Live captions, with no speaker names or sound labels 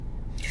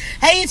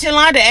Hey, it's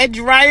Yolanda at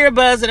Dryer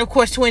Buzz and of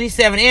course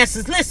 27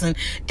 Answers. Listen,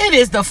 it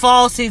is the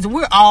fall season.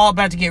 We're all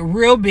about to get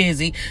real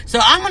busy. So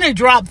I'm going to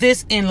drop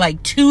this in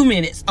like 2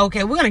 minutes.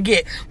 Okay, we're going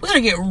to get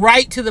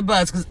right to the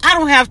buzz because I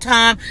don't have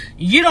time.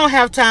 You don't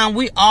have time.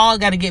 We all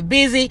got to get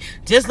busy.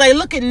 Just like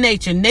look at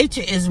nature.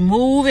 Nature is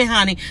moving,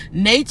 honey.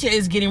 Nature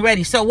is getting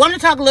ready. So I want to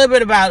talk a little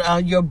bit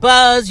about your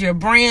buzz, your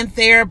brand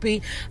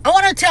therapy. I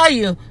want to tell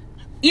you,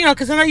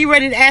 because I know you're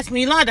ready to ask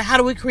me, Yolanda, how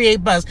do we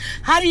create buzz?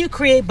 How do you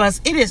create buzz?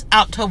 It is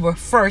October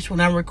 1st when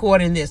I'm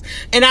recording this.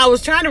 And I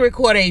was trying to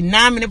record a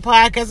 9-minute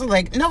podcast. I was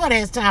like, nobody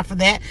has time for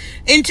that.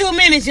 In 2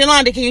 minutes,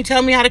 Yolanda, can you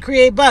tell me how to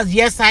create buzz?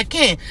 Yes, I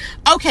can.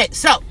 Okay,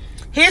 so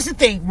here's the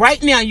thing.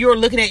 Right now, you're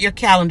looking at your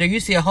calendar. You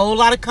see a whole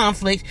lot of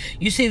conflicts.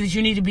 You see that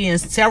you need to be in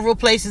several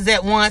places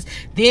at once.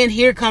 Then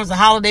here comes the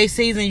holiday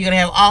season. You're going to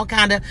have all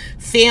kind of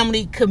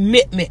family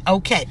commitment.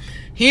 Okay,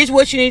 here's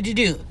what you need to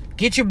do.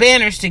 Get your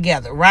banners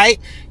together, right?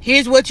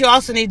 Here's what you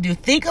also need to do.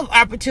 Think of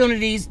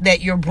opportunities that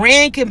your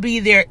brand can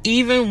be there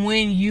even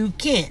when you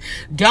can't.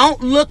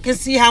 Don't look and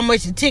see how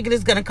much the ticket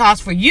is going to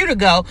cost for you to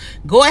go.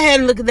 Go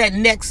ahead and look at that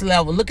next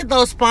level. Look at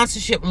those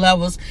sponsorship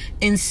levels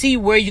and see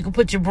where you can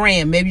put your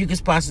brand. Maybe you can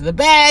sponsor the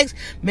bags.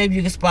 Maybe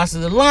you can sponsor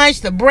the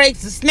lunch, the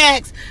breaks, the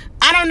snacks.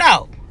 I don't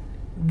know.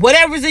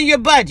 Whatever's in your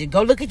budget,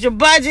 go look at your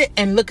budget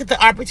and look at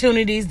the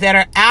opportunities that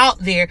are out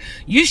there.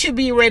 You should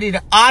be ready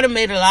to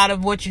automate a lot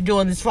of what you're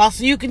doing this fall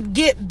so you can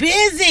get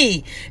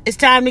busy. It's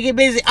time to get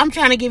busy. I'm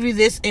trying to give you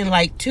this in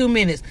like 2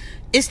 minutes.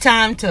 It's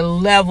time to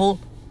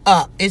level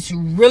up. It's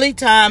really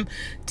time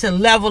to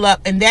level up.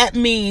 And that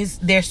means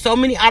there's so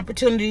many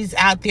opportunities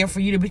out there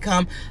for you to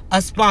become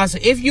a sponsor.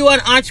 If you're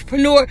an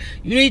entrepreneur,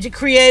 you need to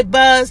create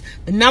buzz.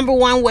 The number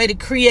one way to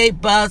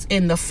create buzz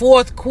in the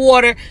fourth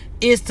quarter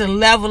is to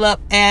level up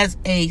as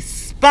a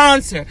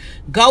sponsor.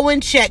 Go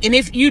and check. And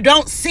if you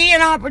don't see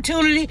an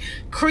opportunity,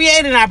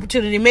 create an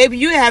opportunity. Maybe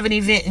you have an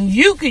event and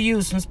you could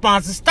use some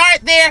sponsors. Start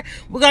there.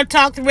 We're going to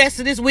talk the rest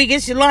of this week.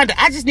 It's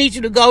Yolanda. I just need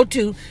you to go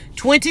to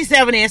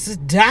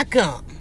 27answers.com.